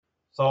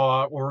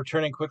So we're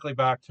returning quickly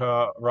back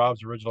to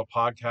Rob's original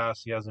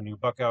podcast. He has a new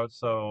book out.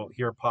 So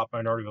here at Pop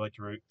Minority, we like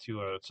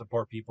to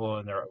support people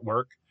in their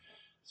work.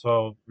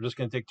 So we're just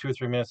going to take 2 or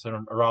 3 minutes,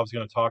 and Rob's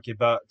going to talk to you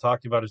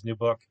about his new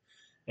book,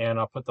 and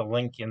I'll put the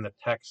link in the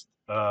text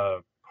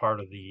part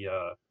of the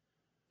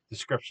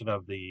description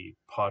of the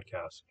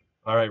podcast.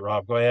 All right,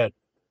 Rob, go ahead.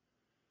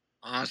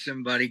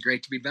 Awesome, buddy.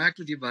 Great to be back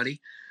with you, buddy.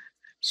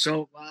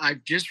 So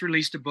I've just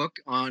released a book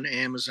on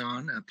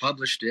Amazon. I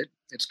published it.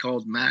 It's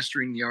called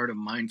Mastering the Art of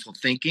Mindful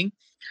Thinking.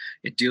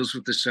 It deals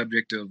with the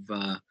subject of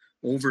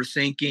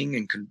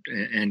overthinking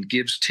and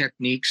gives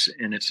techniques,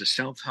 and it's a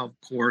self-help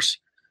course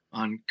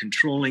on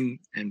controlling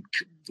and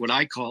what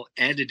I call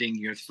editing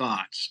your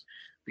thoughts,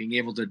 being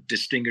able to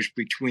distinguish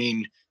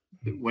between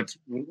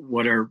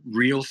what are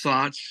real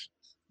thoughts,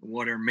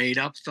 what are made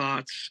up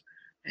thoughts,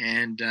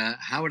 and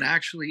how it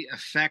actually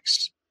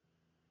affects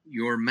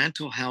your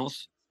mental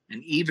health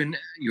and even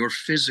your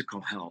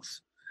physical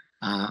health.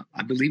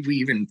 I believe we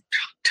even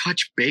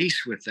touch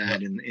base with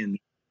that in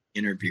the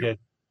interview.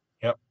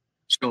 Yep.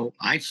 So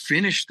I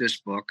finished this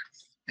book,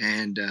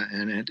 and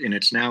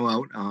it's now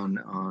out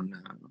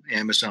on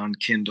Amazon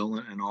Kindle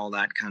and all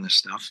that kind of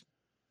stuff.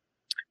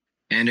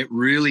 And it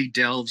really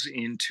delves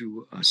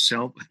into a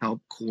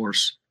self-help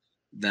course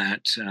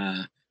that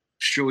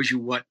shows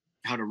you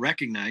how to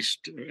recognize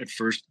at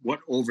first what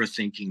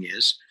overthinking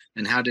is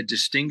and how to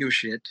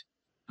distinguish it.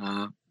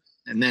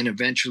 And then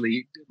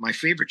eventually, my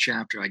favorite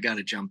chapter, I got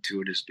to jump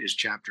to it, is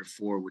chapter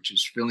 4, which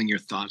is filling your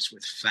thoughts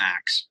with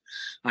facts,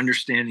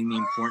 understanding the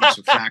importance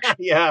of facts.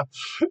 Yeah,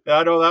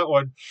 I know that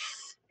one.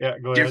 Yeah,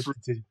 go ahead.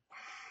 Different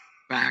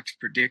facts,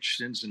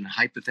 predictions, and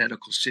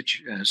hypothetical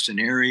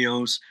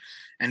scenarios.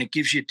 And it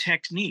gives you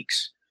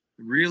techniques,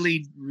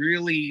 really,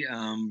 really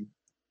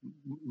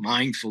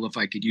mindful, if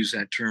I could use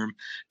that term,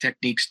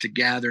 techniques to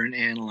gather and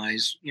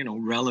analyze,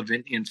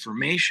 relevant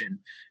information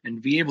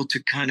and be able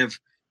to kind of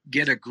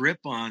get a grip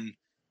on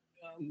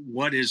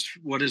what is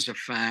a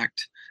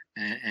fact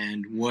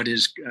and what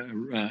is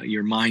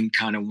your mind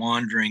kind of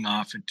wandering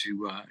off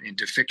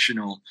into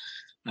fictional,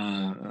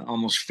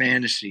 almost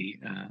fantasy.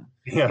 A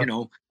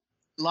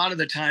lot of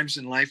the times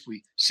in life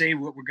we say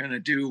what we're going to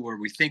do, or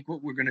we think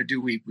what we're going to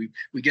do. We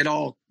get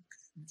all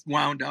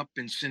wound up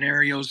in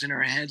scenarios in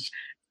our heads,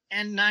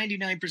 and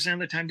 99% of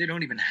the time they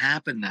don't even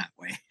happen that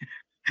way.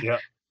 Yeah.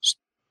 So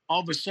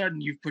all of a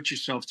sudden you've put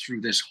yourself through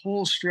this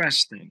whole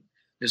stress thing,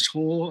 this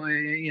whole,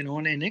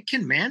 and it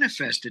can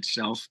manifest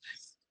itself,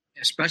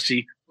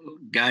 especially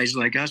guys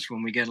like us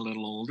when we get a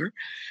little older.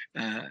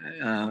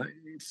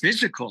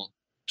 Physical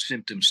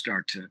symptoms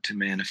start to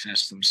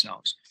manifest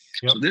themselves.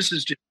 Yep. So this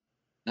is just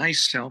a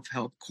nice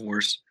self-help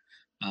course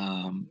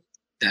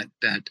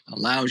that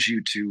allows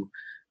you to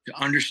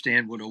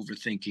understand what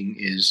overthinking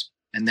is,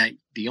 and that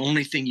the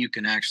only thing you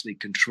can actually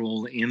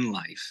control in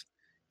life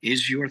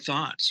is your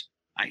thoughts.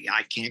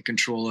 I can't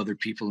control other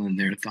people and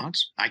their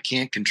thoughts. I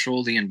can't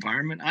control the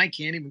environment. I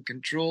can't even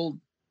control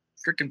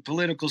freaking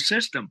political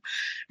system.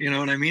 You know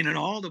what I mean? And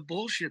all the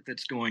bullshit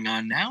that's going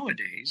on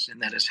nowadays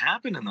and that has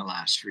happened in the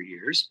last 3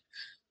 years,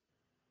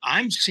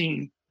 I'm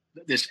seeing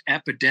this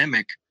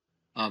epidemic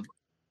of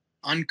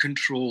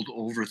uncontrolled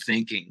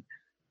overthinking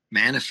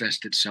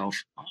manifest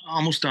itself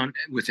almost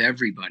with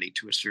everybody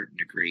to a certain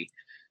degree,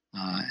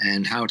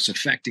 and how it's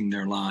affecting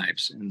their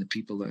lives and the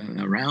people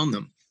around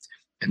them.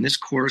 And this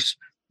course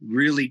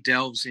really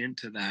delves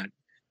into that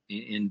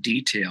in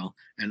detail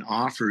and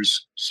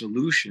offers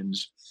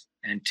solutions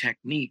and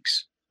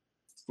techniques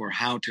for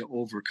how to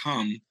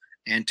overcome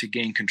and to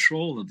gain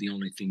control of the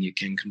only thing you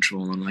can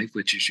control in life,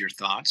 which is your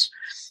thoughts,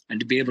 and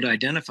to be able to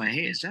identify,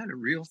 hey, is that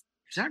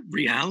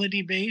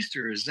reality based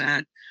or is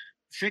that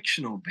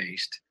fictional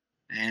based,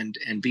 and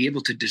be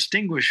able to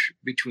distinguish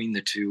between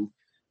the two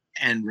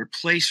and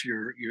replace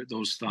your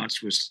those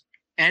thoughts with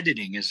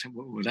editing, is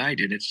what I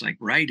did. It's like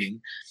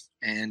writing,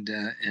 and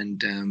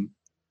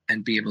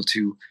be able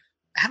to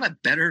have a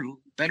better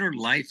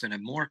life and a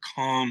more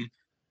calm,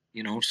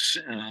 a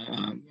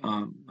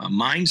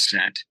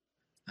mindset,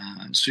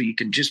 so you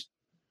can just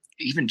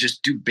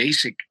do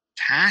basic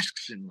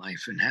tasks in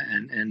life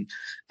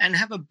and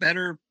have a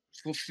better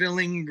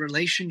fulfilling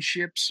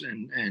relationships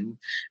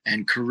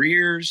and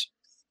careers,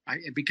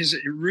 because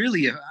it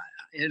really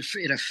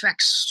it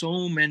affects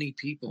so many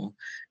people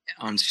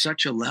on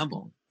such a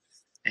level,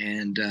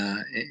 and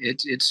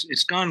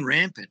it's gone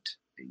rampant.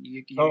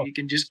 You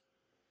can just.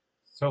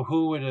 So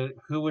who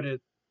would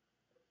it?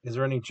 Is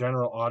there any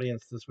general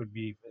audience this would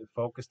be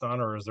focused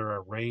on, or is there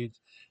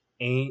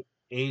a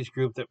age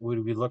group that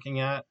we'd be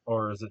looking at,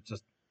 or is it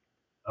just?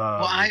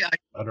 I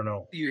don't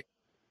know.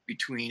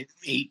 Between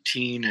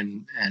 18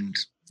 and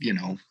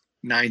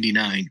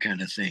 99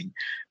 kind of thing.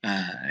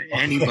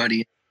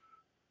 Anybody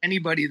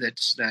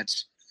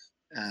that's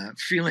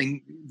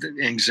feeling the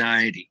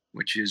anxiety,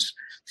 which is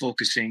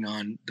focusing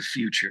on the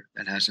future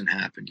that hasn't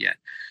happened yet.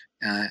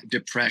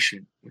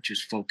 Depression, which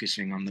is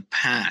focusing on the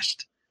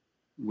past,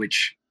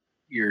 which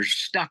you're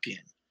stuck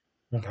in.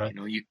 Okay.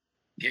 You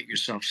get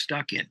yourself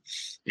stuck in.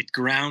 It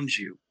grounds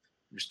you.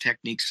 There's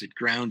techniques that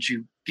ground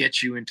you,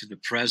 get you into the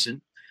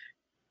present,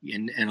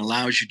 and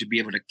allows you to be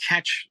able to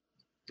catch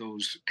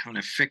those kind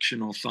of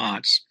fictional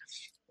thoughts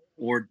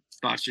or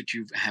thoughts that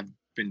you have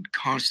been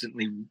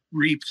constantly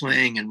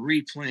replaying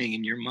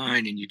in your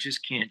mind, and you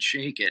just can't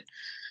shake it.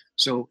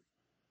 So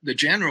the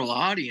general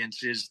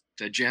audience is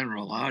the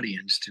general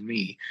audience to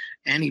me.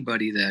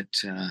 Anybody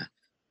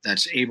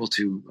that's able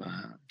to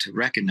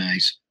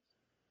recognize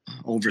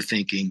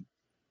overthinking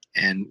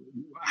and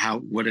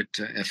what it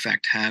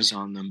effect has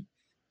on them,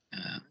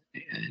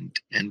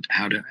 and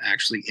how to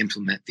actually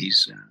implement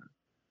these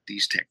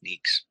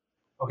techniques.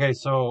 Okay,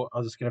 so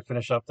I'm just going to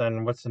finish up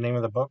then. What's the name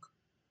of the book?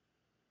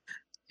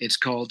 It's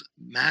called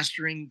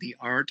Mastering the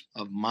Art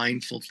of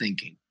Mindful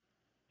Thinking.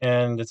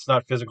 And it's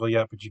not physical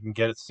yet, but you can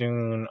get it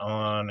soon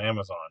on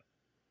Amazon.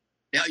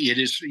 Yeah, it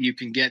is. You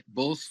can get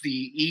both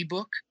the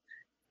ebook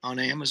on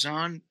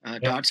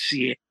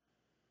Amazon.ca,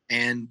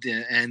 and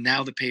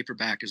now the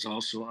paperback is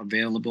also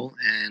available,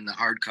 and the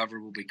hardcover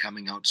will be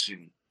coming out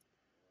soon.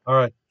 All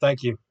right,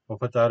 thank you. We'll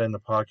put that in the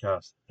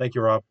podcast. Thank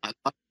you, Rob.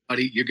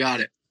 Buddy, you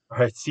got it. All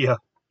right, see ya.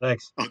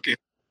 Thanks. Okay.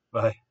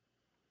 Bye.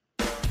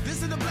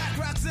 This is the Black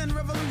Rocks and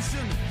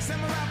Revolution.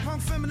 Samurai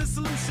punk feminist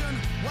solution.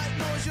 White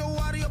noise, your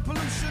audio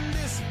pollution.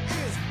 This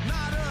is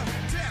not a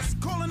test.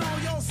 Calling all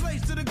your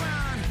slaves to the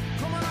grind.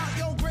 Coming out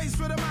your grace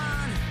for the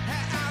mind.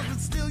 Had eyes,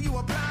 but still you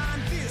are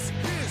blind. This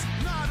is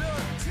not a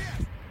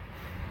test.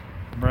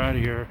 Brad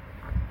here.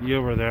 You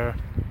over there.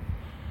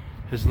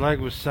 His leg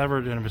was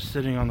severed and was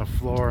sitting on the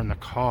floor in the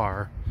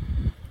car,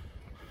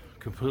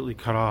 completely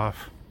cut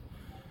off.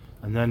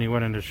 And then he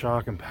went into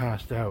shock and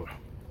passed out.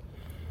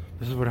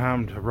 This is what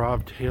happened to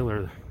Rob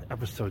Taylor,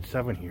 episode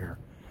 7 here.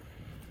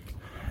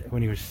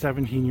 When he was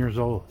 17 years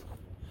old,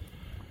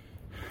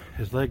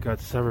 his leg got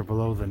severed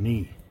below the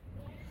knee.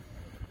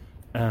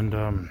 And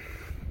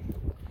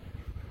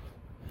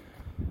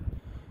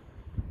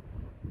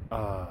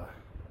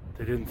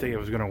they didn't think it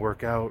was going to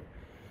work out.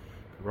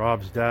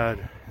 Rob's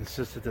dad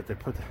insisted that they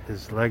put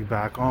his leg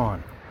back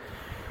on.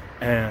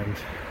 And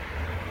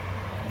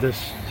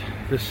this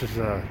is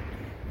a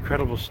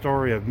incredible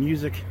story of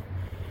music.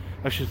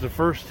 Actually, it's the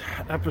first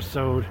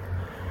episode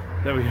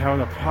that we have on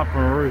the Pop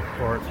Marie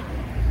Report.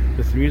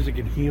 This music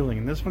and healing,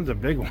 and this one's a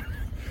big one.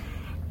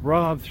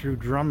 Rob, through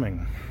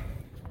drumming,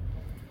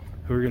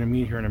 who we're going to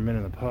meet here in a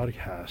minute in the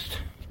podcast,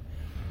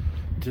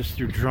 just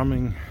through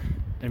drumming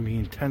and being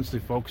intensely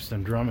focused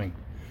on drumming,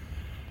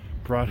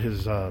 brought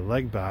his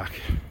leg back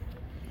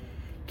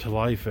to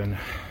life and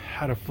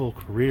had a full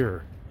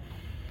career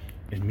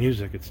in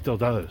music. It still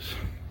does,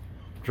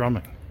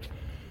 drumming.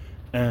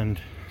 And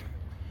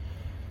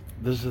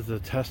this is a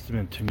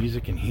testament to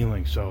music and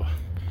healing. So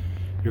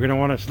you're going to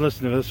want to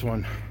listen to this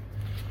one.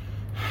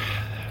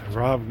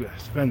 Rob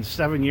spent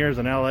 7 years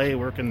in LA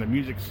working the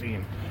music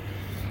scene.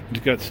 He's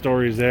got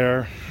stories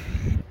there.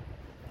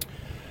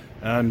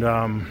 And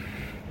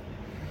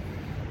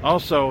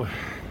also,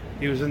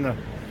 he was in the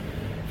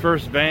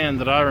first band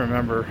that I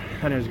remember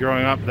when I was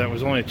growing up that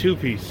was only a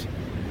two-piece.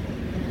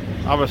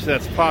 Obviously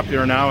that's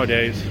popular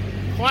nowadays.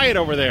 Quiet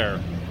over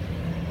there.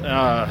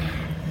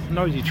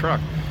 Noisy truck.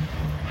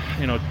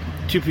 You know,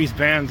 two-piece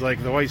bands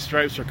like the White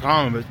Stripes are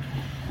common, but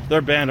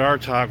their band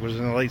Artalk was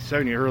in the late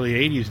 70s, early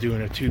 80s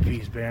doing a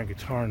two-piece band,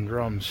 guitar and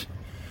drums.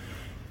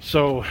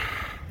 So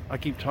I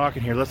keep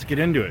talking here. Let's get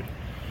into it.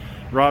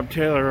 Rob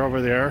Taylor over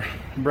there,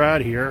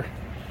 Brad here.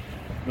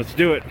 Let's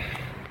do it.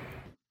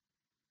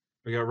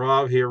 We got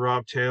Rob here,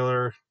 Rob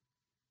Taylor,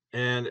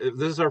 and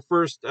this is our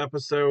first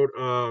episode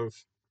of.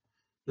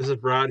 This is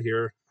Brad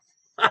here.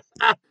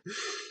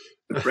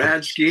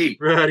 Brad Ski.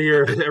 Brad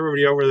here.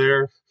 Everybody over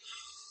there.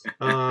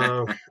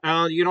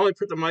 Alan, you can only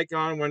put the mic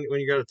on when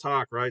you got to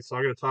talk, right? So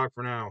I'm going to talk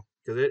for now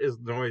because it is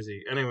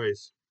noisy.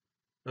 Anyways,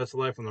 that's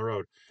life on the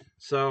road.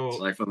 So it's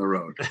life on the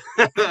road.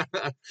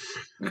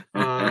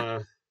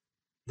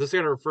 This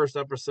is our first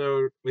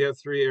episode. We have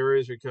 3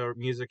 areas we cover: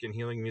 music and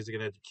healing, music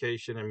and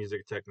education, and music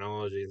and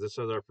technology. This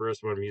is our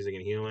first one, music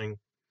and healing.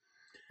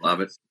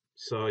 Love it.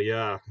 So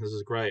yeah, this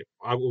is great.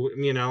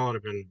 Me and Alan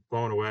have been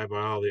blown away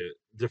by all the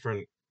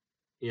different,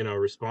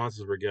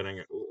 responses we're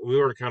getting. We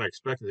weren't kind of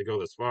expecting to go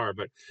this far,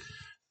 but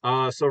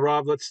so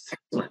Rob, let's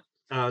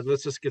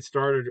just get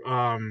started.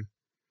 I'm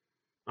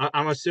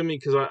assuming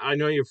because I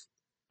know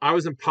I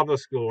was in public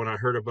school when I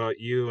heard about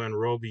you and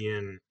Roby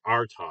and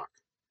Artalk.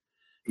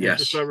 Yes.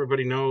 Just so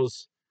everybody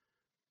knows,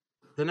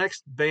 the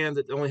next band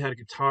that only had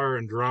guitar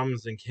and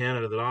drums in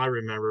Canada that I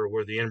remember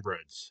were the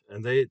Inbreds,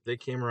 and they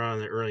came around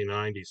in the early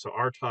 90s. So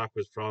Artalk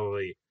was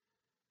probably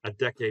a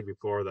decade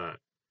before that.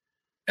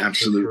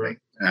 Absolutely.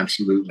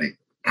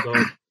 So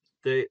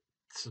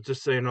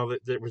just so you know,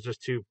 that there was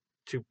just two.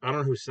 I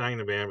don't know who sang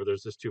the band, but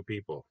there's just 2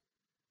 people.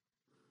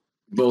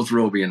 Both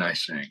Roby and I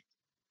sang.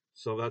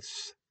 So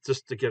that's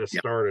just to get us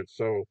started.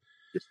 So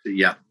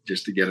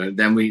just to get it.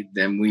 Then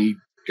we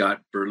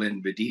got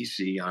Berlin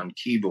Badisi on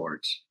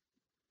keyboards.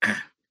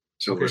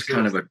 So it was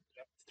kind of a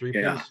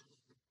 3-piece.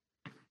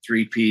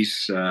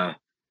 3-piece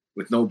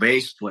with no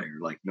bass player,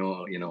 like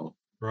no,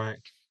 right.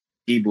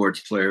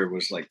 Keyboards player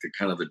was like the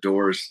kind of the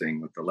Doors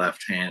thing with the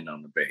left hand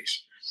on the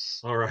bass.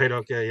 All right.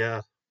 Okay.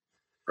 Yeah.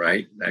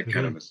 Right. That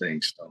kind of a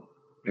thing. So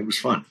it was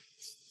fun.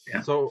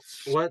 Yeah. So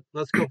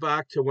let's go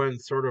back to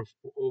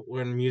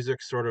when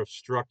music sort of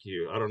struck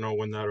you. I don't know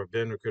when that would have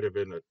been. It could have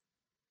been at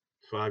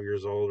 5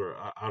 years old, or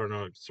I don't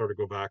know, sort of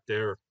go back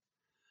there.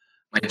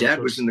 My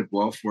dad was in the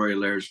Guelph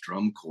Royalaires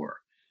drum corps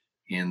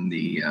in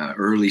the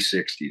early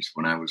 60s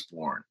when I was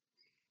born.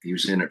 He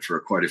was in it for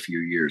quite a few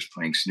years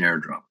playing snare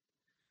drum.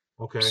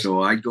 Okay.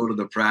 So I'd go to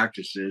the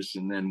practices,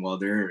 and then while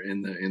they're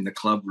in the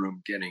club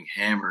room getting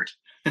hammered,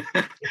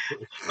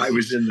 I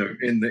was in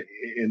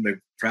the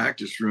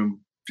practice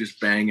room just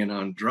banging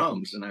on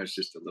drums, and I was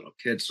just a little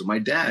kid. So my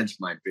dad's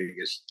my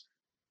biggest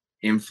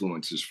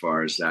influence as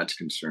far as that's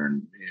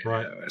concerned,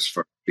 right. As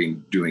far as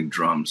doing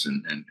drums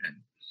and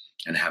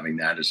having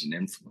that as an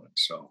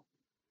influence. So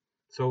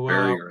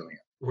very early.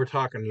 We're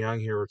talking young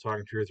here. We're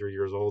talking 2 or 3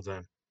 years old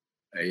then.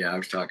 Yeah, I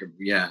was talking.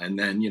 Yeah, and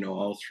then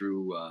all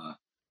through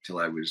till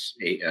I was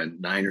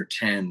 9 or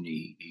 10,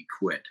 he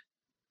quit.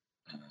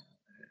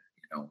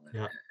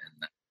 Yeah.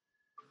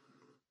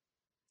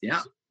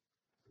 Yeah.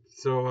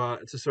 So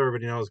just so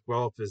everybody knows,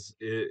 Guelph is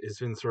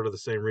in sort of the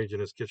same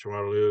region as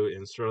Kitchener-Waterloo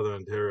in Southern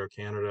Ontario,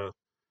 Canada.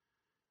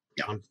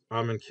 Yeah.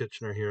 I'm in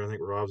Kitchener here. I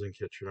think Rob's in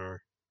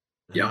Kitchener.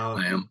 Yeah,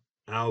 I am.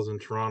 Al's in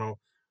Toronto.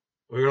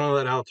 We're gonna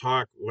let Al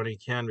talk when he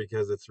can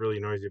because it's really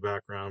noisy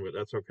background, but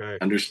that's okay.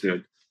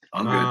 Understood.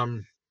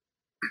 I'm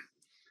good.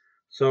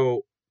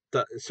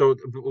 So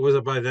was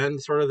it by then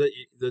sort of that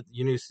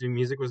you knew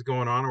music was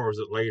going on, or was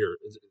it later?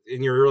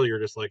 In your earlier,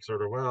 just like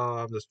sort of, well,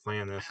 I'm just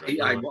playing this.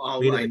 I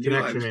the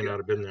connection may not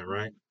have been there,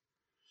 right?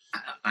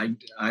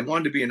 I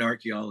wanted to be an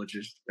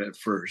archaeologist at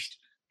first,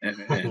 and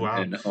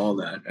wow. and all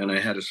that. And I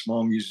had a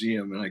small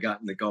museum, and I got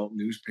in the Galt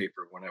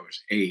newspaper when I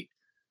was 8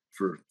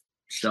 for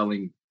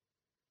selling,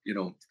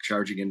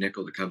 charging a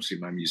nickel to come see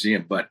my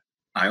museum. But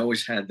I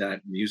always had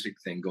that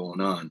music thing going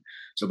on.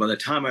 So by the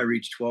time I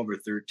reached 12 or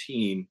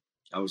 13,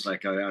 I was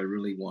like, I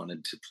really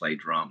wanted to play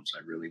drums.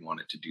 I really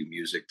wanted to do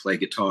music, play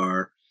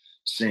guitar,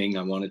 sing.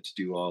 I wanted to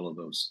do all of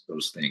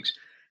those things.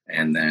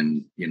 And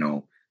then,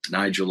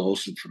 Nigel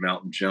Olsson from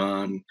Elton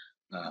John,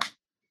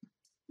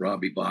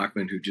 Robbie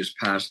Bachman, who just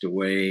passed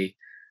away.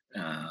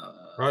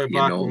 Robbie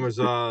Bachman was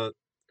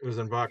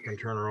in Bachman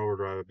Turner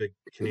Overdrive, a big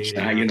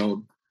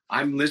Canadian.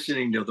 I'm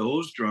listening to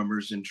those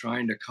drummers and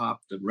trying to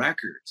cop the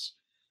records.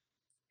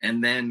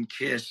 And then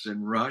Kiss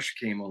and Rush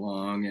came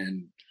along,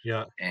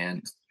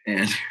 and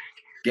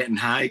Getting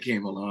High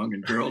came along,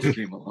 and Girls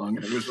came along,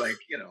 and it was like,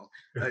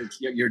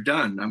 you're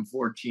done. I'm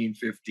 14,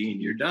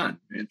 15, you're done.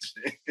 It's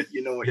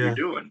you know what you're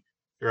doing,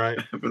 right,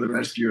 for the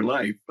rest of your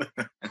life,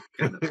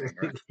 kind of thing,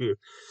 right?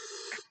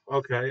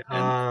 Okay.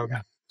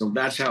 So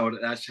that's how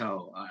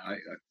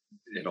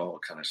it all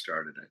kind of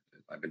started.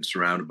 I've been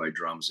surrounded by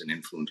drums and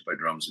influenced by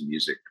drums and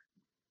music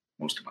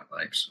most of my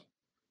life. So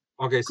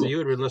okay, so you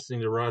had been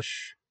listening to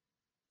Rush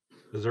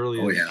as early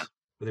as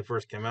when they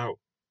first came out.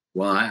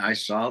 Well, I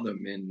saw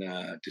them in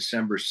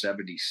December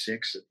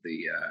 '76 at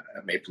the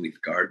Maple Leaf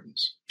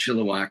Gardens.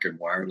 Chilliwack and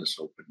Wireless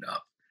opened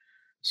up.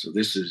 So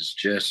this is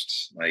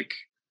just like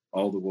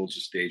All the World's a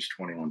Stage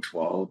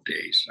 2112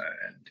 days.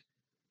 And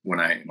when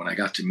I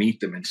got to meet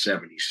them in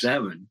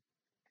 '77,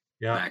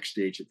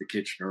 backstage at the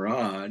Kitchener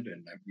Rod,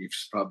 and you've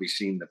probably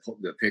seen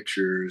the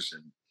pictures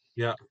and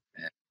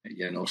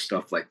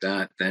stuff like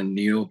that. Then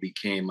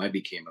I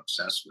became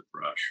obsessed with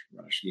Rush.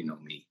 Rush,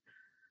 me.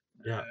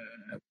 Yeah,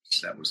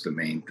 that was the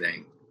main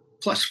thing.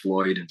 Plus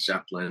Floyd and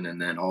Zeppelin,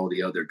 and then all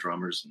the other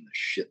drummers and the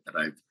shit that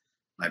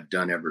I've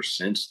done ever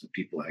since. The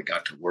people I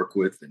got to work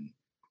with and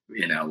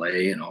in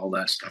LA and all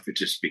that stuff. It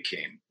just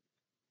became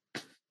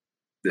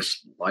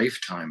this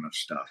lifetime of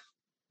stuff.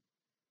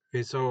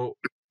 Okay, so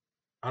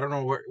I don't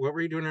know what were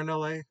you doing in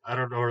LA? I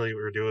don't know really what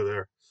you were doing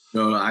there.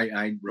 No,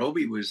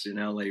 Roby was in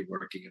LA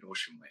working at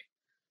Ocean Way.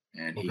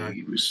 And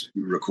he was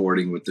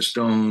recording with the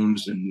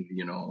Stones and,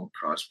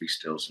 Crosby,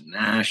 Stills, and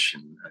Nash.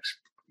 And,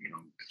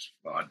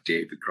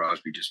 David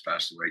Crosby just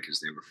passed away because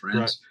they were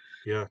friends.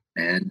 Right. Yeah.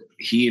 And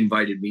he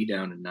invited me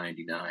down in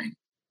 '99.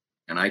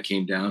 And I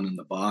came down, and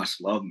the boss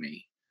loved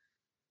me,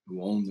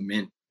 who owned the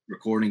Mint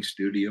recording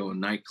studio and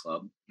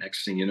nightclub.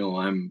 Next thing you know,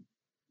 I'm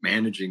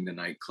managing the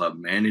nightclub,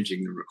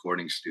 managing the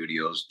recording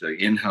studios, the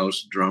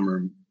in-house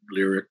drummer,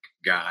 lyric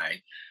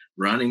guy,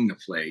 running the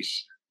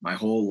place. My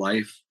whole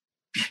life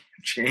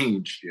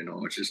changed,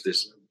 it's just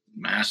this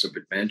massive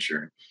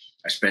adventure.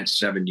 I spent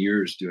 7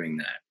 years doing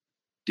that.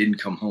 Didn't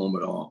come home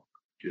at all.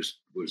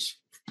 Just was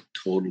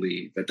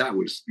totally, but that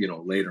was,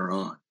 later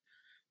on.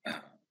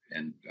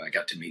 And I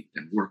got to meet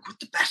and work with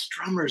the best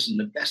drummers and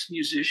the best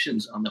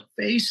musicians on the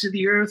face of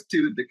the earth,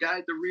 dude.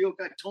 The real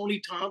guy, Tony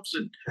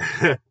Thompson.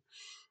 I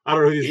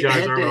don't know who these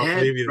guys are, but I'll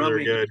believe you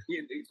they're good.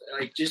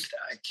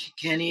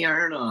 Kenny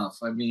Aronoff.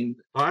 I mean,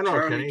 I know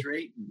Charlie Kenny.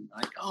 Drayton.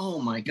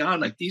 Oh my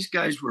God, these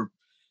guys were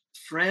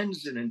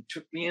friends and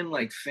took me in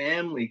like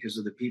family because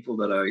of the people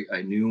that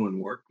I knew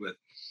and worked with.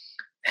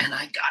 And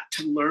I got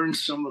to learn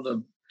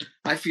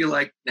I feel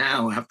like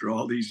now, after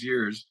all these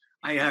years,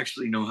 I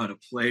actually know how to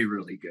play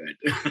really good.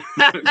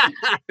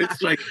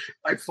 It's like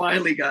I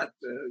finally got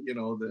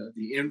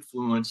the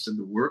influence and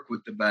to work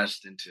with the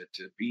best and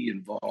to be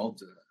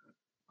involved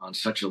on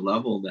such a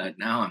level that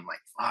now I'm like,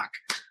 fuck,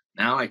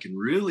 now I can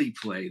really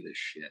play this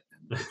shit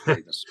and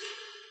play this.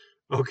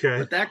 Okay.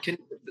 But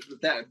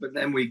but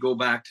then let's go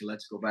back to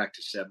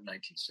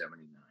 1979,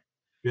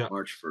 yeah.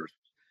 March 1st.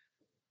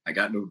 I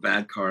got into a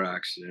bad car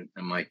accident,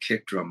 and my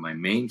kick drum, my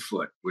main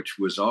foot, which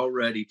was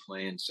already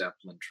playing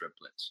Zeppelin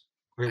triplets.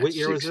 Wait, what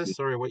year was this?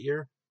 Sorry, what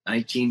year?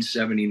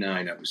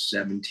 1979. I was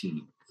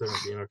 17.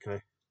 17,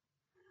 okay.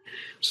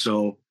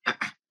 So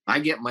I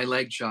get my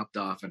leg chopped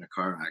off in a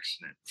car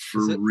accident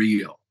for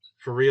real.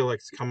 For real, like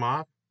it's come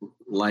off?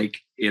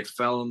 Like it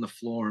fell on the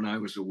floor and I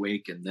was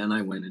awake, and then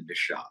I went into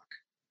shock.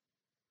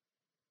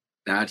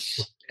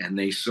 And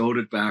they sewed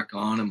it back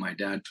on, and my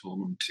dad told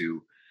them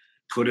to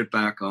put it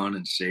back on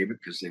and save it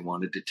because they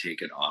wanted to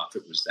take it off.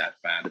 It was that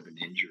bad of an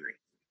injury.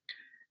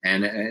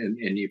 And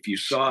if you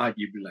saw it,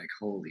 you'd be like,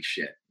 holy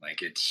shit.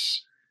 Like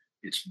it's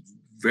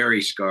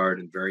very scarred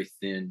and very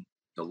thin,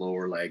 the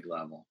lower leg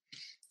level.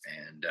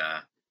 And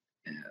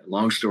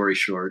long story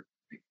short,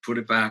 put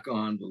it back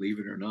on, believe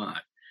it or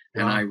not.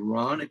 Wow. And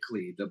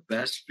ironically, the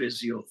best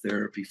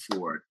physiotherapy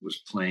for it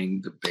was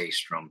playing the bass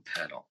drum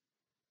pedal.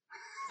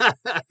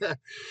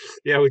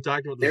 Yeah, we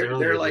talked about this earlier.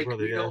 They're like,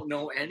 we don't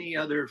know any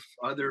other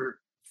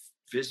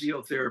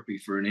physiotherapy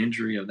for an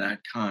injury of that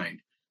kind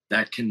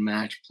that can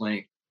match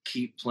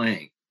keep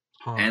playing.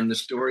 Huh. And the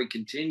story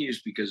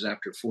continues because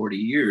after 40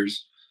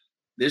 years,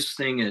 this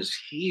thing has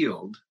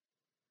healed,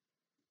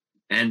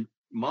 and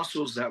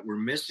muscles that were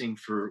missing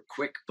for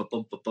quick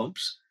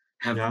bumps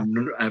have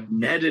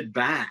netted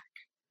back.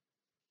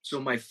 So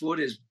my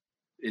foot is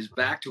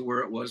back to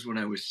where it was when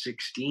I was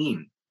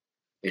 16.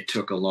 It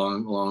took a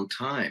long, long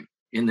time.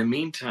 In the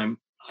meantime,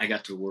 I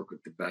got to work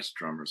with the best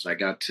drummers. I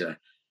got to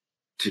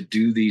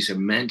do these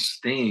immense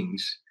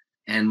things.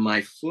 And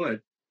my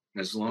foot,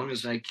 as long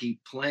as I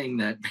keep playing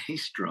that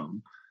bass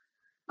drum,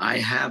 I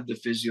have the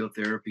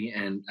physiotherapy.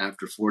 And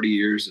after 40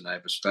 years, and I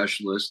have a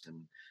specialist,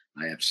 and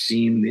I have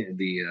seen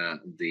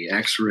the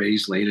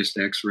X-rays, latest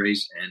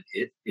X-rays, and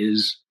it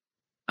is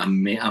a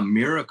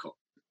miracle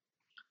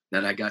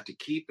that I got to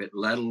keep it,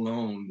 let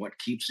alone what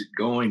keeps it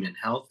going and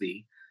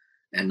healthy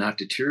and not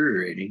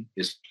deteriorating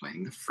is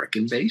playing the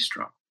frickin' bass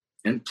drum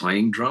and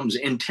playing drums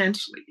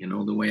intensely,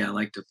 the way I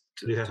like to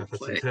play.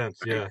 That's intense,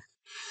 yeah.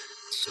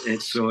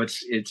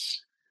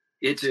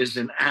 It is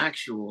an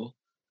actual,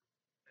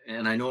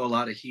 and I know a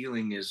lot of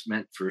healing is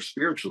meant for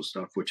spiritual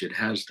stuff, which it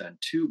has done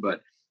too,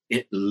 but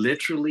it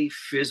literally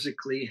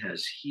physically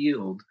has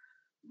healed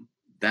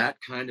that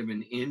kind of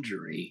an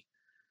injury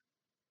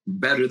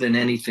better than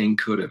anything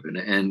could have.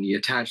 And you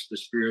attach the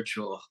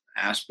spiritual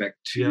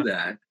aspect to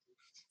that,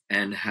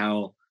 and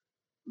how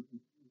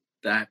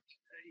that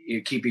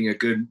keeping a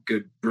good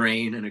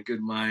brain and a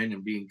good mind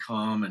and being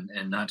calm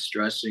and not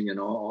stressing and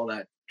all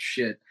that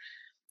shit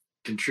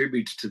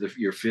contributes to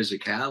your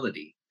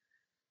physicality.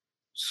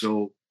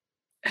 So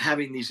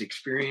having these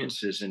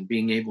experiences and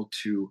being able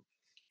to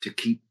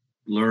keep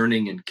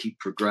learning and keep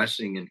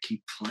progressing and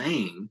keep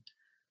playing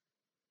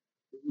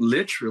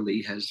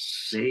literally has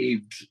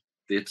saved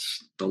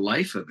the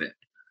life of it,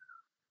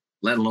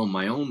 let alone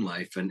my own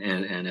life and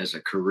as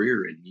a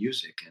career in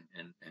music.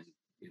 And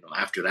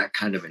after that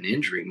kind of an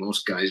injury,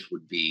 most guys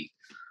would be,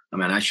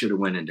 I should have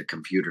went into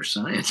computer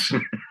science.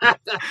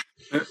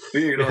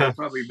 I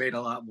probably made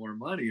a lot more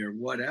money or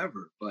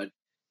whatever, but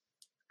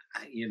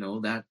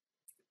that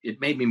it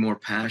made me more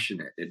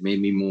passionate. It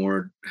made me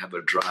more have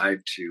a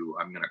drive to,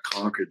 I'm going to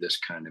conquer this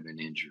kind of an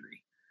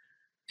injury,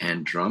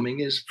 and drumming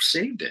has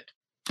saved it.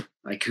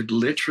 I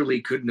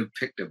couldn't have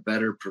picked a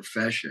better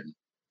profession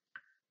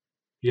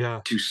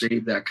to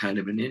save that kind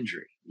of an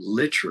injury,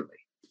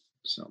 literally.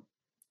 So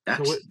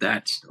that's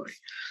that story.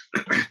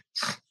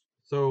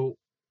 So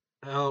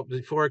Al,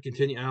 before I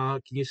continue,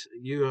 Al, can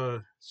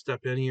you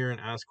step in here and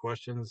ask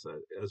questions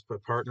as a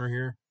partner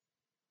here?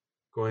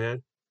 Go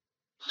ahead.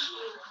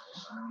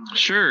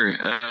 Sure.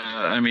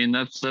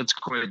 That's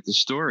quite the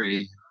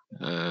story.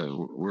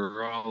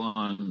 We're all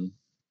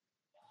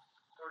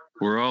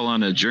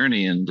on a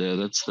journey, and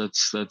that's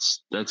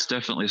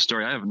definitely a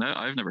story I've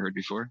never heard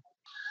before.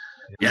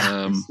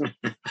 Yeah.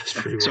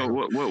 So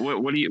what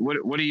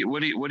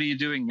are you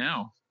doing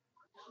now?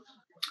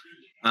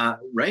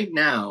 Right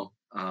now,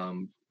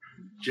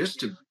 just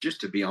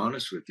to be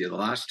honest with you, the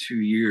last 2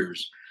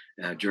 years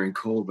during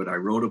COVID, I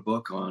wrote a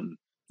book on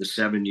the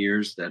 7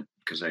 years that,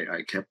 because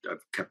I've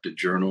kept a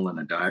journal and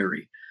a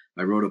diary.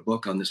 I wrote a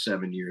book on the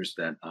 7 years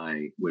that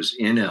I was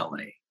in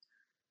LA,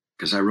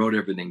 because I wrote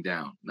everything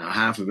down. Now,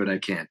 half of it I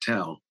can't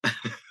tell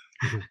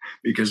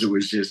because it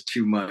was just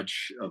too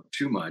much.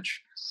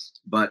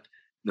 But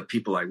the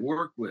people I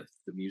work with,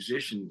 the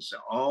musicians,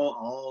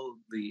 all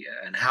the,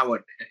 and how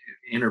it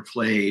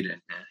interplayed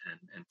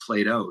and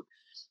played out,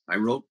 I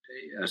wrote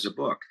as a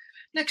book.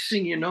 Next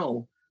thing you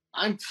know,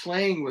 I'm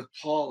playing with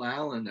Paul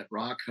Allen at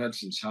Rock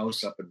Hudson's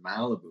house up in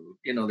Malibu.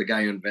 The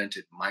guy who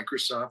invented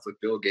Microsoft with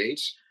Bill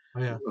Gates.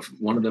 Oh, yeah.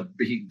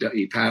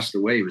 He passed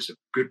away. He was a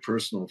good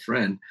personal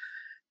friend.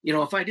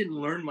 If I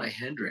didn't learn my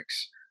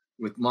Hendrix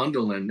with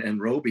Mundell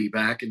and Roby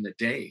back in the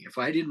day, if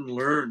I didn't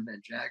learn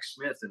and Jack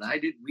Smith, and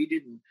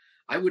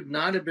I would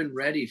not have been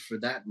ready for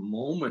that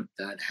moment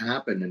that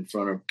happened in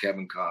front of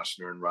Kevin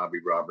Costner and Robbie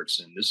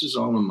Robertson. This is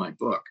all in my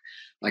book.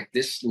 Like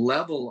this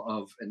level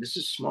of, and this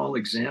is a small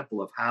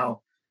example of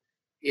how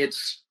it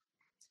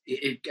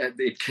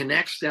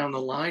connects down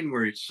the line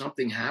where it's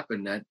something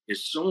happened that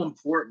is so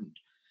important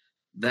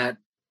that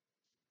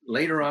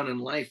later on in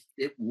life,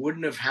 it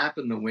wouldn't have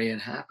happened the way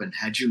it happened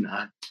had you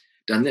not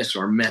done this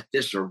or met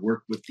this or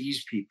worked with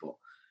these people.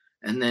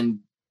 And then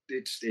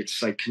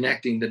it's like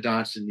connecting the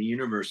dots in the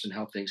universe and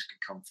how things can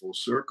come full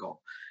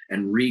circle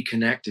and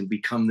reconnect and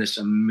become this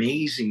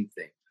amazing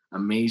thing,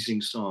 amazing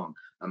song,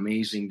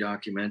 amazing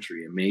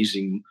documentary,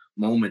 amazing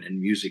moment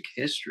in music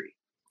history.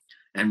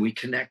 And we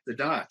connect the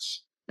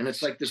dots. And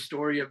it's like the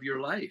story of your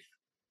life,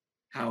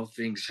 how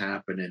things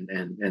happen.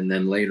 And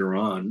then later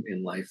on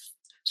in life,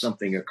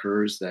 something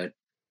occurs that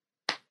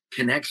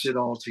connects it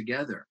all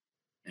together.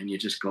 And you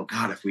just go,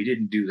 God, if we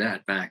didn't do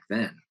that back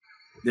then,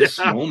 this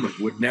moment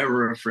would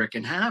never have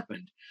frickin'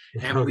 happened.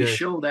 And we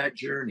show that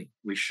journey.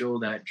 We show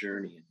that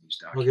journey in these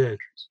documentaries.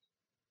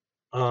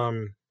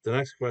 Okay. The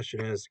next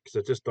question is, because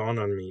it just dawned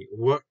on me,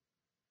 what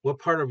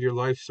part of your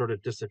life sort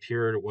of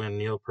disappeared when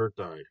Neil Peart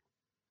died?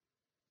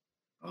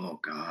 Oh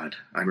God,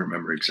 I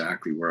remember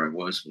exactly where I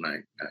was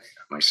when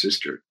my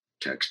sister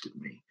texted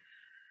me,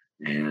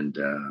 and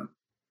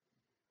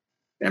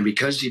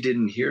because you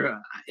didn't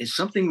hear,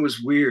 something was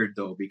weird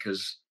though,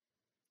 because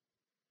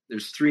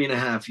there's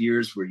 3.5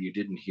 years where you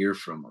didn't hear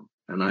from him,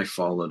 and I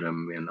followed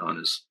him on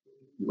his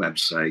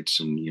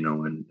websites and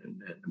and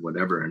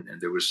whatever,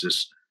 and there was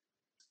this,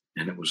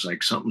 and it was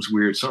like something's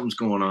weird, something's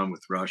going on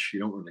with Rush.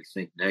 You don't really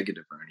think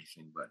negative or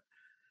anything, but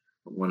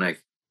when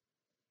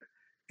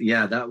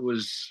that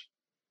was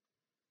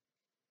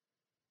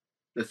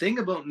the thing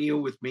about Neil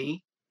with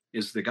me,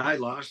 is the guy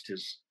lost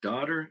his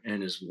daughter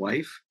and his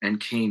wife and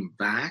came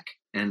back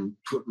and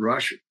put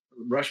Rush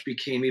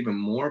became even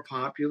more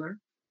popular,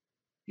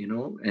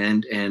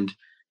 and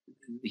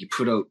he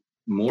put out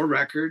more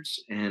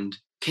records and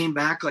came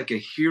back like a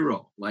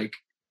hero, like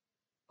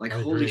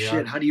holy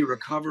shit, how do you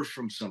recover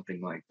from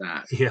something like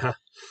that? Yeah.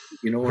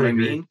 You know what I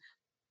mean?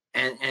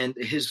 And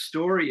his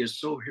story is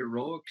so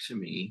heroic to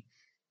me.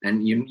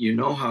 And you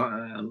know how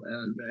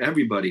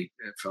everybody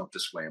felt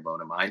this way about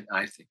him,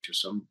 I think, to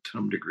some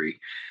degree.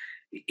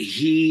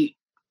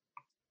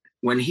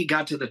 When he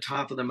got to the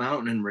top of the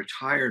mountain and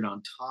retired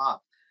on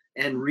top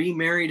and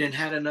remarried and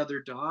had another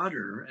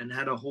daughter and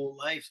had a whole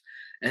life,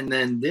 and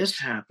then this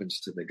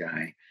happens to the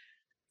guy,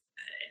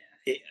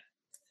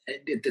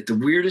 the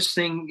weirdest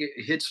thing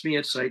hits me.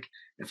 It's like,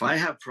 if I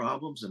have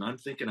problems and I'm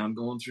thinking I'm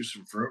going through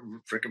some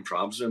freaking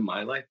problems in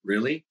my life,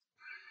 really?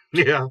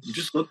 Yeah.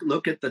 Just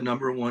look at the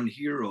number one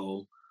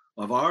hero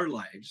of our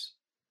lives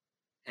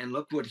and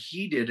look what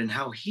he did and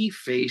how he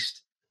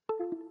faced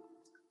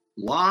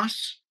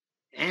loss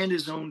and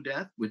his own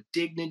death with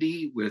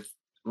dignity,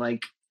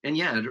 and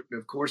yeah,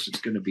 of course it's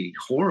going to be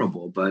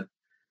horrible, but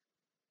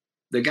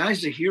the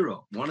guy's a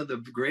hero, one of the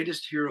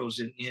greatest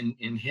heroes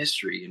in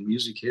history, in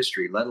music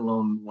history, let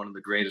alone one of the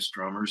greatest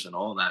drummers and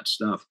all that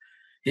stuff.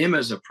 Him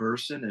as a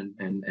person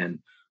and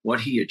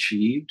what he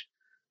achieved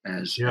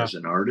as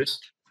an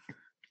artist.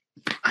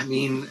 I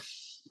mean,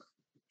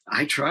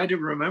 I try to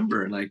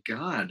remember, like,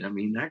 God, I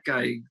mean, that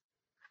guy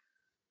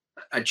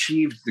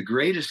achieved the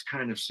greatest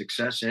kind of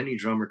success any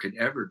drummer could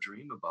ever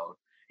dream about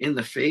in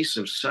the face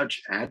of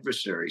such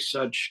adversary,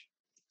 such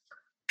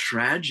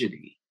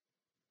tragedy.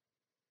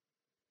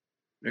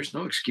 There's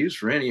no excuse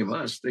for any of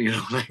us,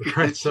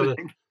 Right. So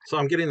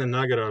I'm getting the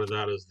nugget out of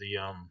that is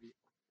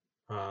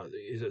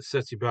it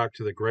sets you back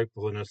to the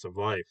gratefulness of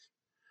life.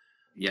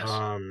 Yes.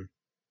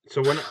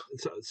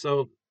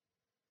 So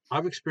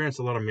I've experienced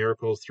a lot of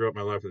miracles throughout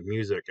my life with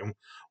music, and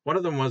one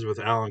of them was with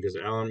Alan, because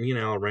me and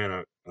Alan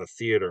ran a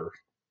theater,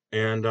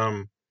 and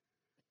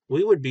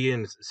we would be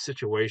in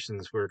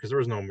situations where, because there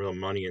was no real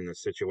money in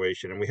this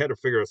situation, and we had to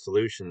figure out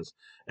solutions,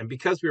 and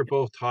because we were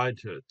both tied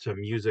to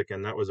music,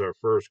 and that was our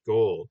first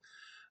goal,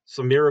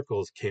 some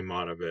miracles came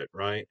out of it,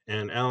 right?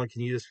 And Alan,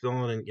 can you just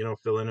fill in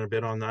a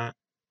bit on that,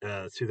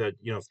 through that,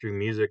 through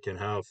music and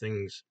how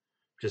things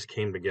just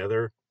came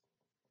together?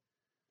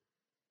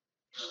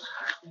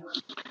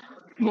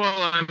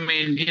 Well, I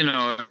mean,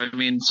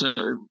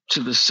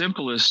 to the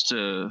simplest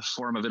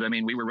form of it, I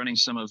mean, we were running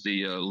some of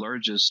the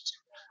largest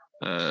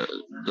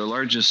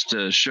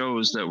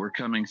shows that were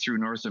coming through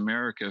North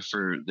America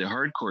for the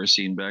hardcore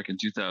scene back in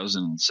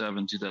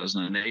 2007,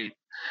 2008.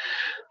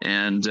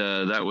 And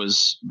that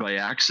was by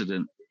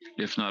accident,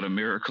 if not a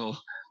miracle,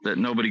 that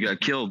nobody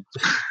got killed.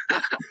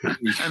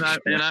 and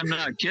I'm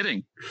not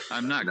kidding.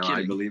 I'm not kidding.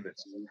 I believe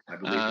it.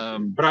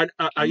 But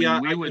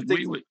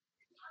we would.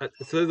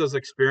 Through those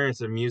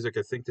experiences in music,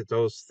 I think that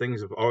those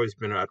things have always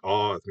been at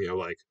awe with me.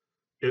 Like,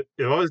 if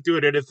I was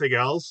doing anything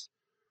else,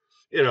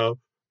 I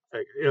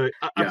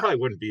probably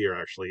wouldn't be here,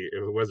 actually,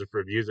 if it wasn't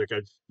for music.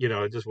 It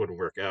just wouldn't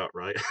work out,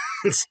 right?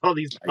 So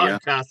these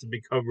podcasts have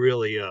become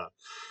really,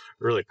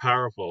 really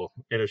powerful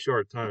in a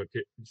short time.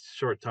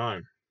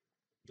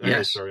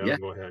 Anyway, sorry,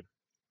 Alan, go ahead.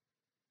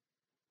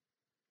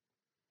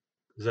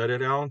 Is that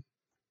it, Alan?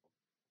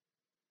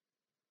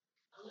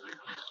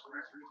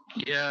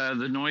 Yeah,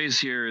 the noise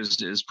here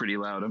is pretty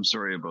loud. I'm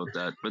sorry about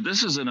that. But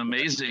this is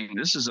amazing.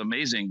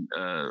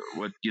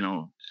 What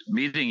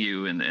meeting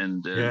you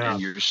and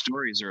your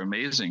stories are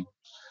amazing.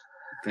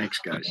 Thanks,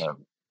 guys.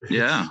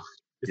 Yeah,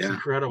 it's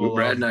incredible.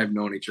 Brad and I have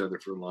known each other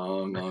for a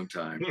long, long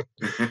time.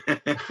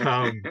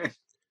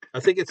 I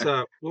think it's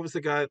what was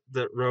the guy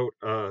that wrote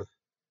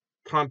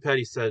Tom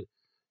Petty said,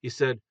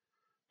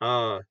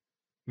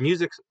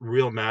 music's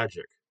real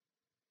magic.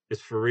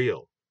 It's for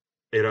real.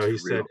 He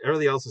said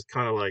everything else is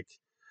kind of like,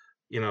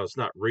 it's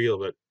not real,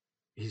 but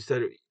he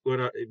said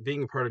when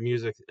being a part of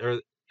music,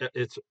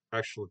 it's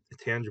actual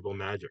tangible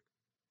magic.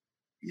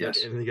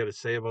 Yes. Anything you got to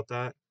say about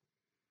that?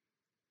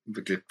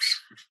 But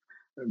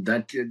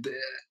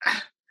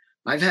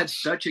I've had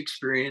such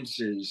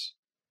experiences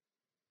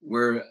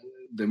where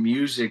the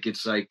music,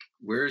 it's like,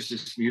 where is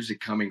this music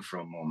coming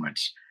from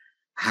moments?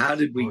 How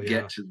did we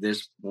get to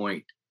this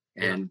point?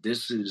 And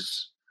this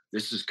is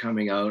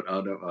coming out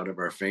of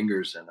our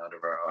fingers and out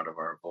of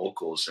our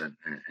vocals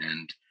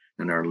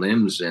and our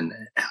limbs. And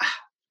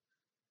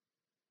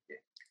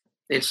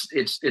it's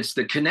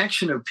the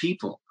connection of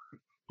people.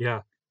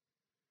 Yeah.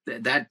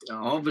 That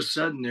all of a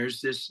sudden there's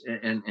this,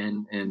 and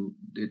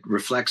it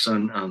reflects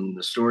on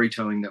the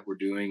storytelling that we're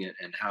doing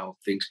and how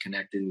things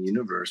connect in the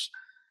universe.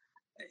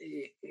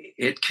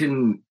 It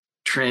can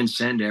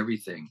transcend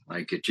everything.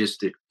 Like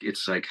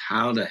it's like,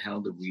 how the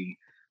hell did we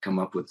come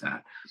up with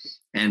that?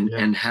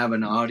 And have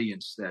an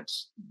audience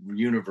that's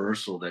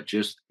universal, that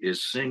just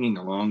is singing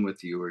along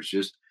with you, or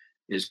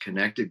is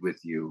connected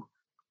with you.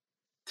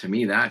 To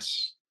me,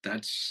 that's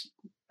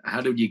how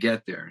did you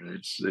get there?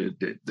 It's and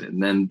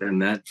then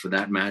that, for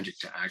that magic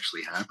to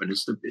actually happen,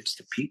 it's the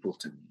people,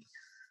 to me,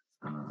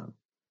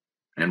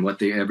 and what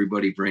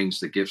everybody brings,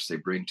 the gifts they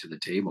bring to the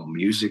table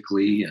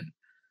musically, and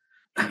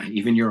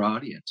even your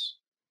audience.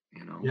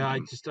 Yeah,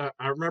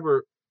 I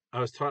remember I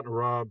was talking to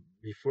Rob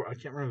before. I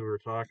can't remember if we were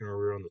talking or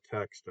we were on the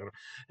text.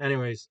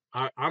 Anyways,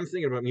 I'm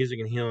thinking about music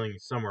and healing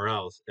somewhere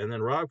else, and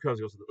then Rob comes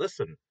and goes,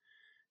 "Listen,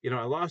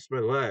 I lost my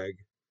leg,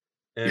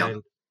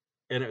 and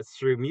it's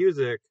through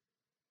music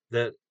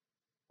that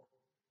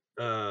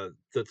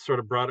sort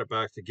of brought it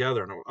back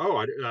together." And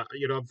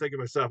I'm thinking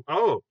to myself,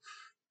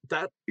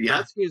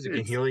 that's music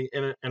and healing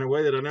in a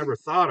way that I never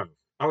thought of.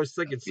 I was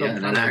thinking some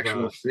kind of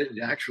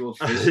actual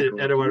physical.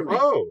 And I went,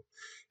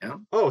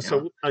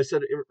 so I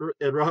said,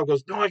 and Rob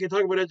goes, "No, I can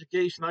talk about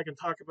education. I can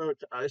talk about."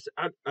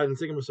 I'm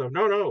thinking to myself,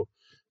 no,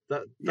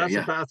 that's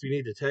the path we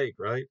need to take,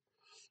 right?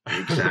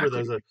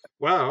 Exactly.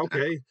 Wow,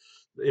 okay,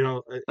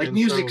 like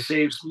music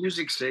saves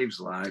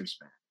lives,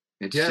 man.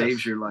 It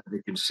saves your life.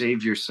 It can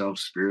save yourself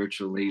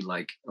spiritually.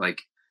 Like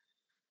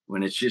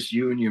when it's just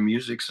you and your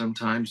music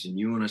sometimes, and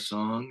you and a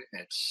song,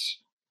 it's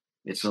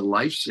a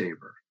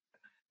lifesaver.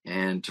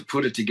 And to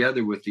put it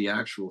together with the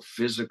actual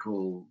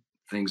physical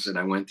things that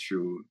I went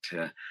through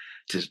to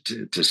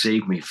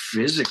save me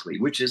physically,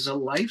 which is a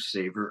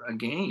lifesaver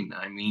again.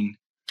 I mean,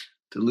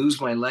 to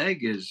lose my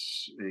leg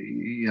is,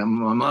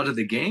 I'm out of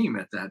the game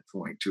at that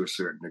point to a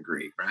certain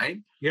degree, right?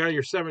 Yeah,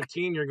 you're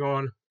 17. You're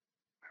going,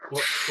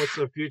 what's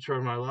the future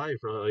of my life?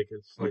 Like,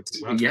 it's like,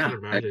 wow, I can't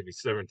imagine to be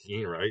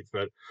 17, right?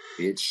 But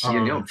it's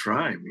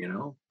prime.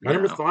 I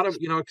never thought of,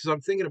 because I'm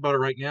thinking about it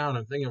right now, and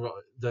I'm thinking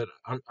about that.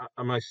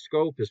 My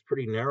scope is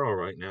pretty narrow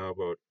right now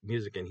about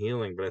music and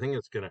healing, but I think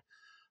it's gonna.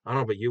 I don't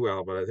know about you,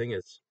 Al, but I think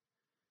it's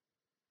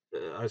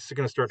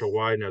going to start to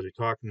widen as we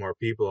talk to more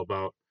people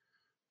about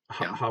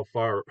how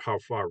far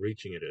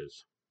reaching it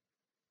is.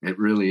 It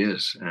really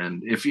is.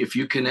 And if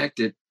you connect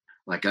it,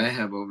 like I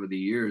have over the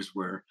years,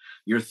 where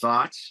your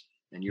thoughts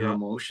and your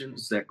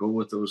emotions that go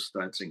with those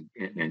thoughts,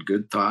 and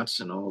good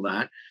thoughts and all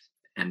that,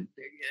 and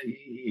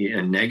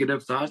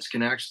negative thoughts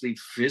can actually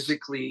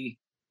physically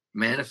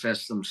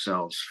manifest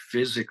themselves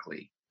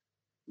physically,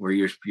 where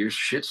your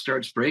shit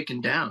starts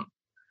breaking down.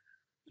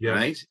 Yes.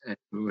 Right?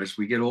 And as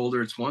we get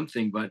older, it's one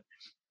thing, but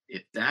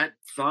if that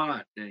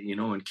thought,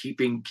 and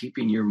keeping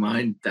your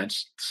mind, that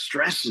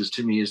stresses,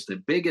 to me, is the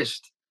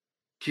biggest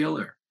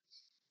killer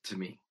to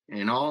me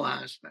in all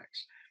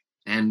aspects.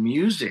 And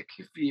music,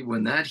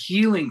 when that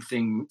healing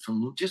thing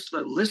from just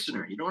the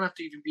listener, you don't have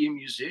to even be a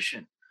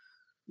musician.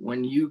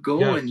 When you go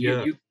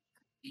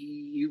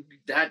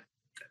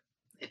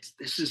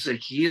this is a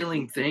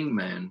healing thing,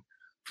 man,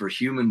 for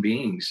human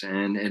beings,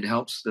 and it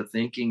helps the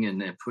thinking, and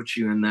it puts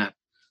you in that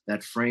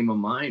frame of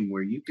mind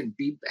where you can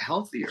be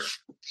healthier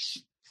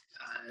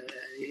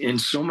in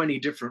so many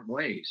different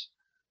ways,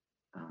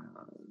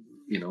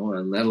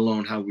 and let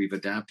alone how we've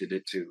adapted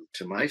it to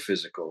my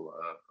physical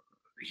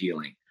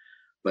healing.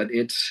 But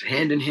it's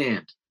hand in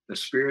hand. The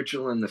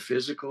spiritual and the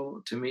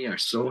physical, to me, are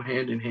so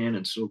hand in hand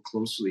and so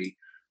closely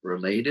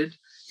related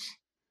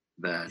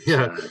that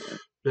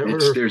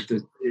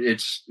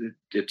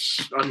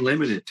it's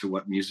unlimited to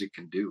what music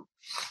can do.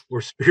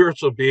 We're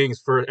spiritual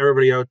beings. For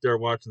everybody out there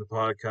watching the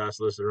podcast,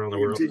 listening around the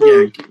world.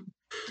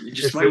 You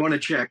just might want to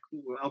check.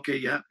 Okay,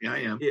 yeah, I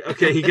am.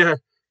 Okay,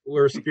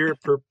 we're spirit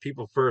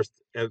people first,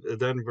 and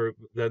then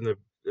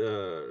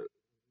the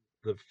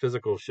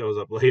physical shows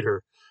up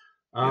later.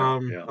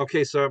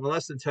 Okay, so I have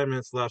less than 10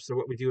 minutes left. So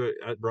what we do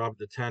at Rob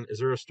the 10, is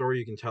there a story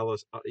you can tell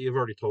us? You've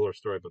already told our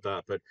story about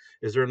that, but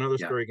is there another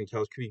story you can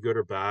tell us? Could be good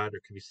or bad, or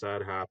could be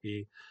sad,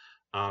 happy,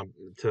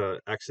 to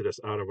exit us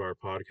out of our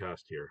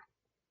podcast here.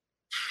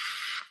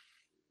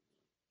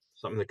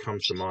 Something that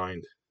comes to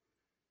mind.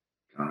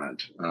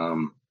 God.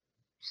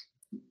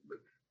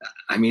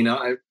 I mean,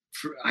 I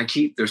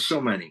keep, there's so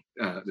many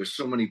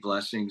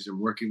blessings, and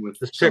working with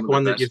just pick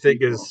one that you think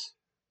people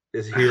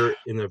is here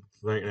in the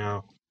right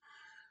now.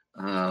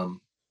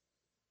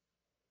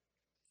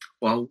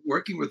 Well,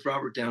 working with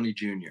Robert Downey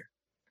Jr.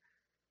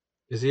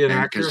 Is he an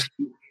actor?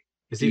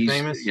 Is he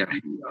famous? Yeah,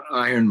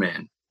 Iron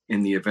Man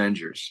in the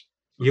Avengers.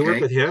 Okay? You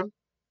worked with him?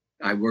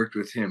 I worked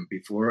with him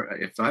before.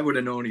 If I would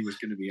have known he was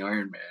going to be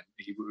Iron Man,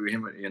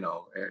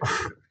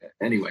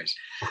 anyways.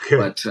 Okay.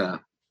 But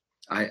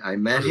I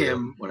met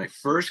him when I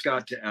first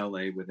got to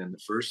LA. Within the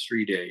first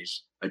 3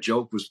 days, a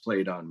joke was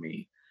played on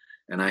me,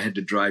 and I had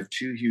to drive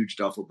 2 huge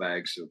duffel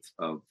bags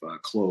of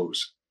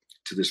clothes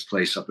to this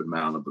place up in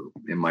Malibu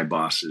in my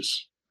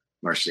boss's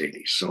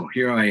Mercedes. So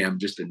here I am,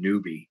 just a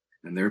newbie,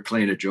 and they're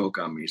playing a joke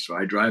on me. So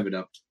I drive it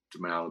up to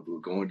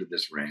Malibu, go into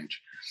this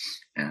ranch,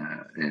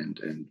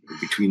 and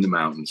between the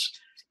mountains.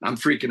 I'm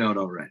freaking out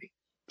already.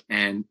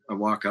 And I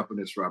walk up, and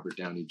it's Robert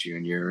Downey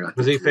Jr.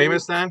 Was he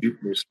famous then?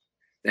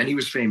 Then he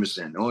was famous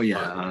then. Oh,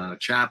 yeah.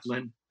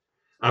 Chaplin.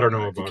 I don't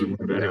know about him.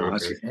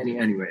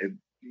 Anyway,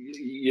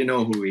 you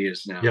know who he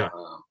is now. Yeah.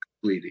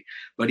 Completely.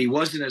 But he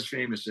wasn't as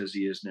famous as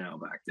he is now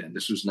back then.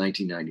 This was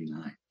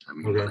 1999. I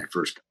mean, when I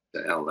first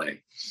got to LA.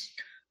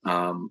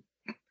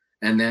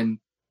 And then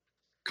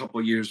a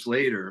couple years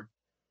later,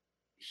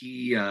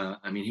 he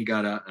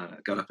got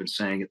up and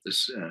sang at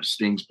this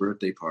Sting's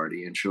birthday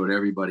party and showed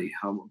everybody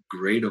how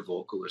great a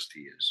vocalist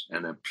he is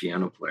and a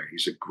piano player.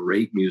 He's a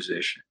great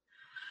musician.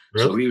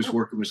 Really? So he was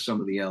working with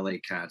some of the LA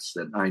cats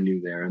that I knew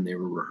there, and they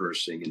were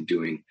rehearsing and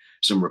doing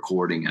some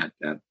recording at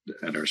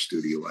our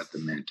studio at the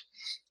Mint,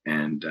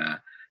 and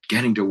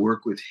getting to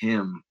work with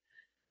him,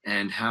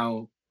 and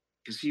how,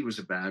 because he was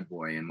a bad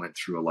boy and went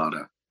through a lot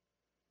of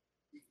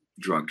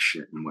drug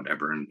shit and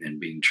whatever,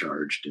 and being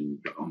charged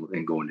and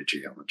going to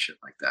jail and shit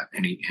like that.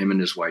 And him and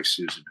his wife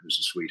Susan, who's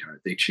a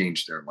sweetheart, they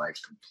changed their life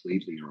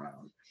completely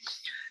around.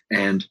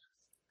 And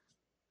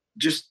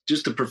just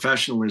the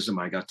professionalism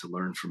I got to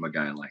learn from a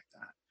guy like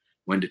that.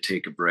 When to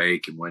take a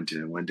break and when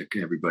to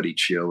everybody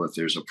chill. If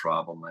there's a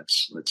problem,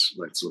 let's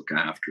look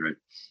after it.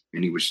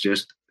 And he was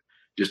just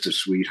a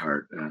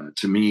sweetheart.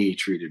 To me, he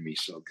treated me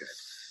so good.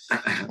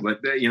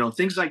 But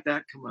things like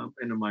that come up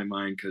into my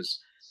mind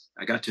because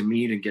I got to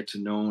meet and get to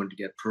know and to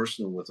get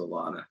personal with a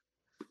lot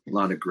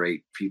of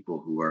great people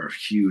who are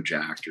huge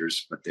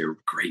actors, but they're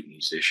great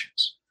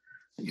musicians.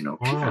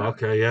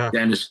 Okay, yeah.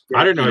 Dennis,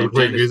 I didn't know he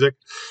played music.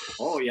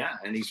 Oh yeah,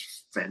 and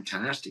he's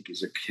fantastic.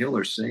 He's a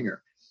killer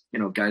singer.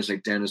 Guys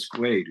like Dennis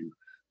Quaid,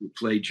 who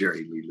played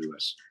Jerry Lee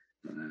Lewis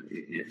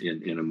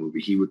in a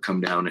movie. He would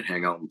come down and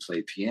hang out and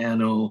play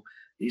piano.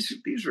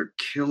 These were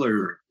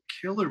killer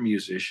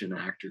musician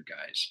actor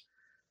guys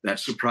that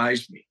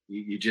surprised me.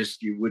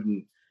 You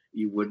wouldn't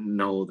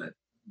know that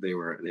they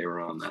were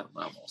on that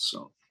level.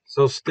 So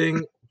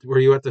Sting, were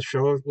you at the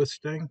show with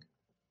Sting?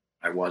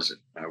 I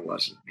wasn't.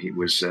 He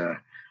was.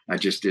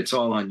 It's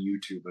all on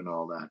YouTube and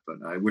all that.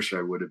 But I wish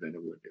I would have been.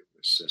 It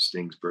was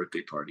Sting's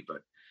birthday party,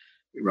 but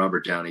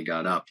Robert Downey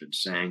got up and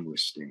sang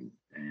with Sting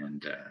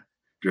and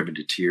driven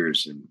to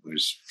tears, and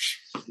was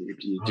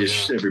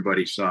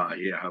everybody saw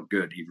how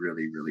good he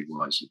really, really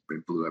was.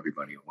 It blew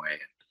everybody away.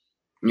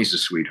 And he's a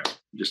sweetheart,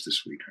 just a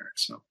sweetheart.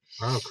 So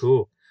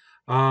cool.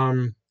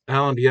 Alan,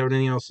 do you have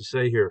anything else to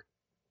say here?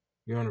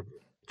 You want to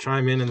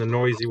chime in the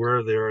noisy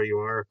where there you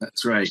are?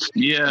 That's right.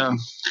 Yeah.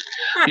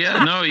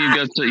 No, you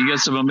got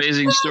some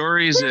amazing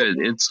stories.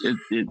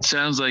 It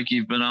sounds like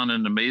you've been on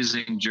an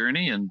amazing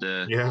journey, and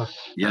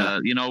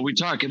we're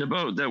talking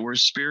about that we're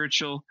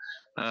spiritual.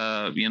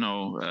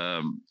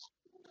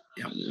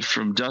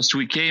 From dust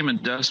we came,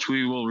 and dust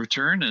we will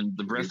return, and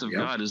the breath of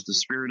God is the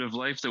spirit of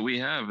life that we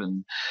have,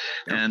 and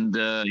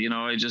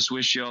I just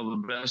wish you all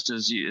the best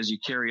as you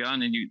carry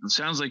on, and it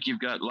sounds like you've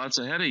got lots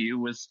ahead of you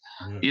with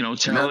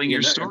telling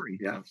your story.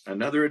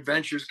 Another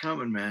adventure's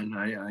coming, man.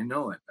 I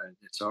know it.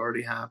 It's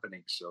already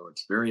happening, so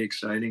it's very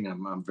exciting.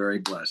 I'm very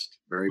blessed.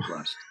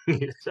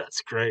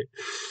 That's great.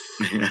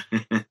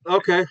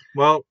 Okay,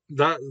 well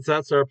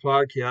that's our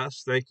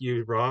podcast. Thank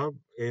you, Rob.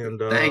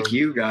 And thank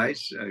you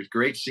guys. It was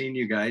great seeing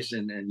you guys,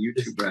 and you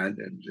too, Brad.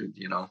 And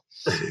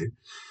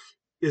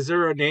is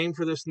there a name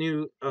for this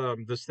new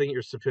this thing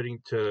you're submitting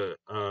to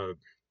a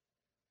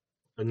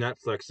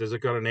Netflix? Has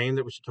it got a name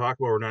that we should talk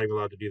about? We're not even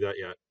allowed to do that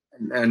yet.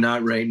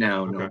 Not right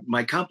now. Okay. No,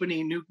 my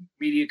new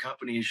media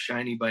company is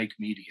Shiny Bike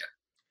Media.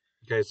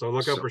 Okay, so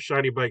look out for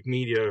Shiny Bike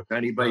Media.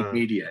 Shiny Bike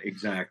Media,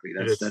 exactly.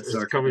 That's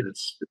our company.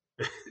 It's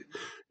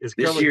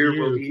this year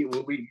will be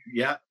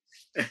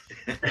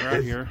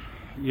right here.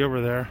 You over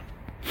there.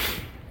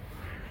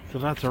 So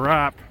that's a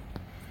wrap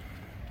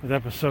with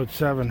episode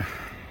 7,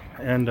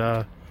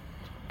 and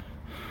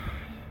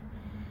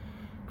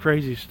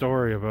crazy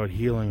story about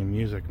healing and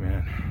music,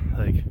 man.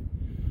 Like,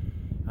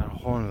 a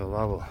whole nother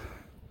level.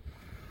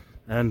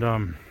 And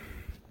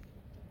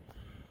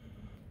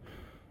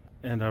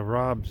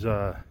Rob's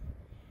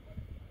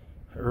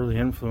early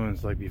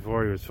influence, like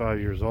before he was 5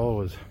 years old,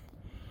 was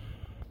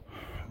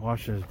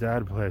watching his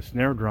dad play a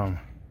snare drum,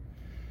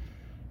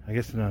 I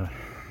guess in a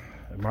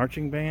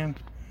marching band.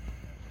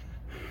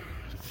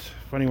 It's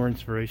funny where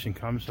inspiration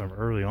comes from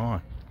early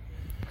on.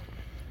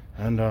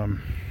 And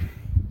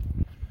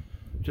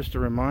just a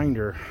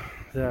reminder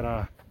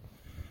that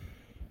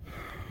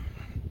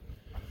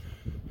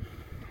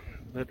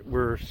that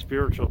we're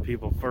spiritual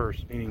people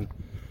first, meaning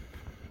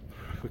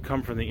we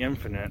come from the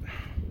infinite,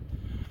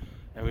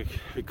 and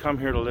we come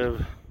here to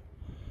live.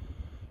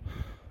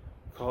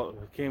 We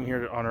came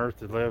here on earth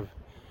to live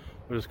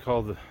what is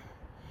called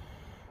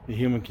the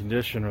human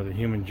condition, or the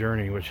human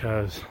journey, which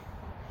has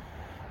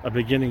a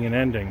beginning and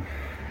ending,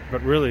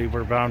 but really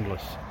we're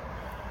boundless.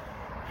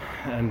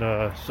 And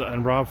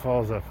Rob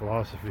follows that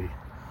philosophy.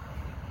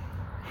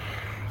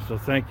 So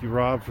thank you,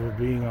 Rob, for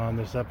being on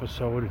this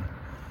episode,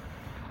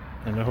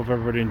 and I hope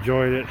everybody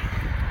enjoyed it.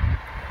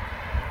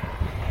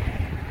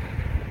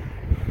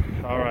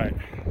 All right,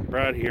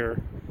 Brad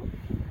here,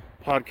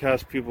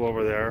 podcast people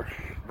over there.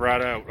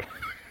 Brad out.